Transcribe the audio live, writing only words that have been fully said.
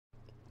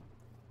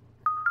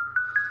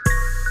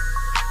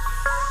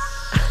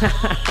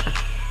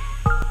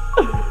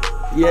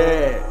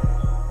Yeah,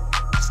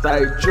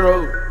 stay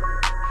true.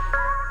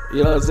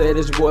 You know what I'm saying?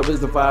 It's your boy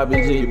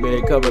Mr.5BG,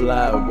 man. Coming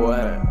live,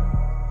 boy.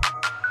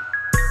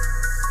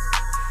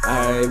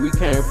 Alright, we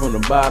came from the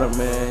bottom,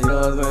 man. You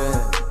know what I'm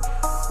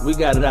saying? We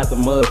got it out the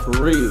mud for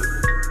real.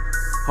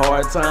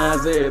 Hard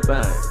times,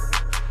 everything.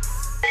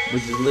 We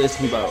just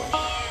listen though.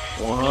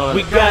 100.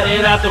 We got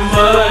it out the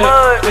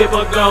mud.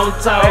 People gon'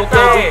 talk,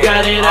 cause we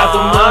got it out the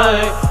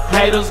mud.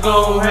 Haters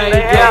gon' hate,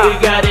 yeah, we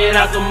got it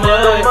out the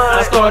mud.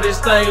 I started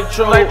staying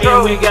true,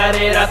 and we got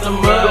it out the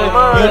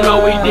mud. You know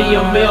we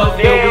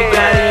DMF, yeah, we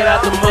got it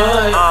out the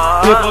mud.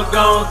 People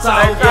gon'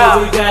 talk, yeah,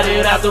 we got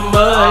it out the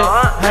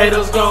mud.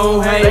 Haters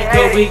gon' hate,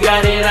 cause we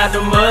got it out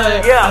the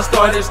mud. I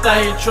started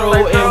staying true,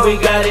 and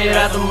we got it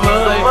out the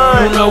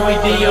mud. You know we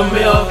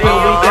DMF,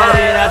 yeah, we got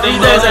it out the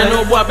mud. These days ain't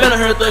no boy been a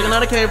her thuggin'.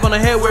 I came from the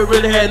head where it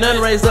really had nothing.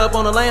 Raised up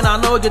on the lane,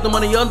 I know I get the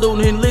money, young dude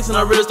hitting licks, and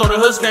I really started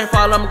hustling. Can't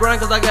fall on my grind,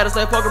 cause I gotta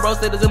stay fucking bro,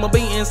 status in my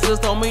beat.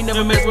 Insist on me,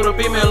 never mess with a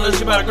female unless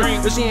she about green.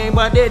 If she ain't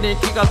about that, then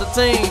kick out the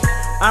team.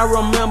 I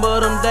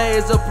remember them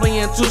days of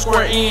playing 2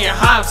 square in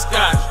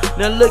hopscotch.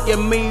 Now look at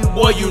me,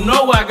 boy, you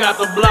know I got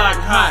the block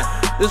hot.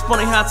 It's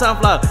funny how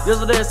time flies.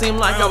 Yesterday it seemed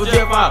like I was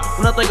dead fire.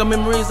 When I think of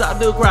memories, I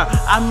do cry.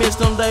 I miss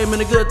them days, man,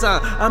 a good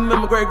time. I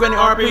remember great granny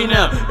RP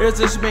now. Ever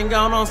since she been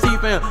gone on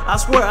C-Fam, I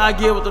swear I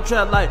give with the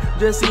trap light.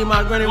 Just see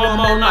my granny one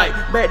more night.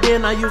 Back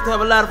then I used to have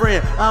a lot of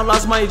friends. I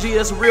lost my G,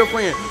 that's a real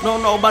friend. No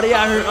nobody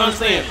out here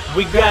understand.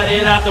 We got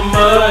it out the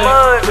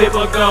mud.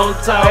 People gon'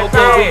 talk,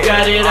 cause we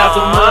got it out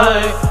the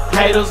mud.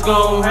 Haters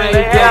gon' hate,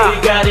 yeah,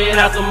 we got it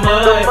out the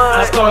mud.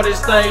 I started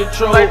stay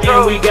true,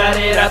 and we got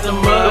it out the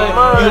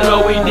mud. You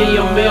know we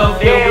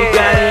DMF, yeah, we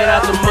got it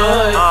out the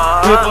mud.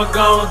 People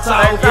gon'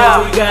 talk,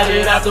 yeah, we got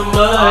it out the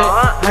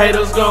mud.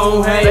 Haters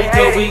gon' hate,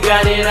 cause we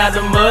got it out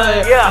the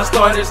mud. I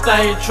started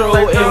stay true,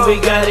 and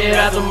we got it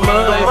out the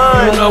mud.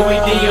 You know we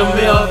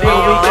DMF,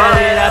 yeah, we got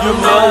it out the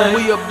mud.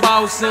 We a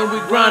boss and we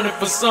grindin'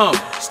 for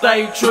something.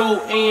 Stay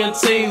true,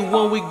 ENT,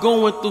 when we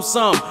going through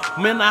something.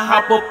 Man, I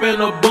hop up in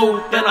the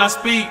booth and I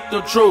speak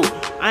the truth.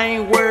 I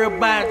ain't worried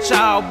about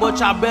y'all, but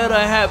y'all better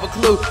have a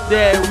clue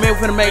that man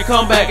finna make a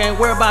comeback. Ain't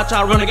worried about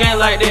y'all run a game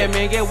like that,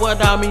 man. Get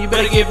what I mean, you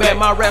better get back.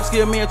 My rap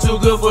skill, man, too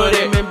good for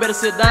that, man. Better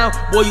sit down,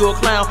 boy, you a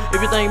clown.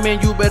 If you think,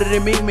 man, you better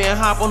than me, man,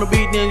 hop on the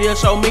beat, then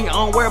just show me. I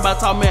don't worry about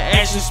talk, man,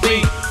 action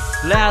speak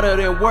louder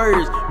than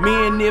words,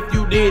 man, if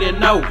you didn't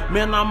know.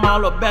 Man, I'm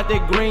all about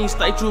that green,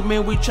 stay true,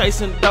 man, we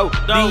chasing dope.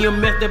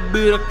 DMF that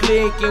build a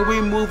click and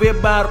we move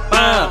it by the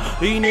pound.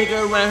 These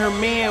niggas around here,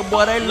 man,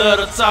 boy, they love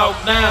to talk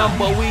down.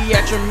 But we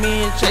at your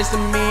men,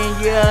 chasing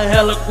men, yeah,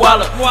 hella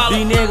quality.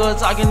 These niggas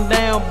talking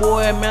down,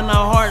 boy, man,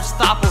 our heart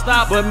stop.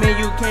 But man,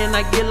 you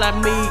cannot get like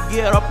me,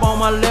 get up on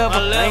my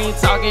level. I ain't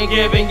talking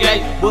Kevin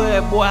Gates,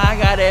 but boy, I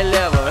got that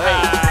level,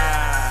 hey.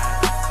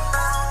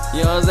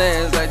 You know what I'm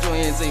saying? It's like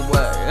 20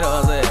 boy, you know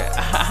what I'm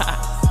saying?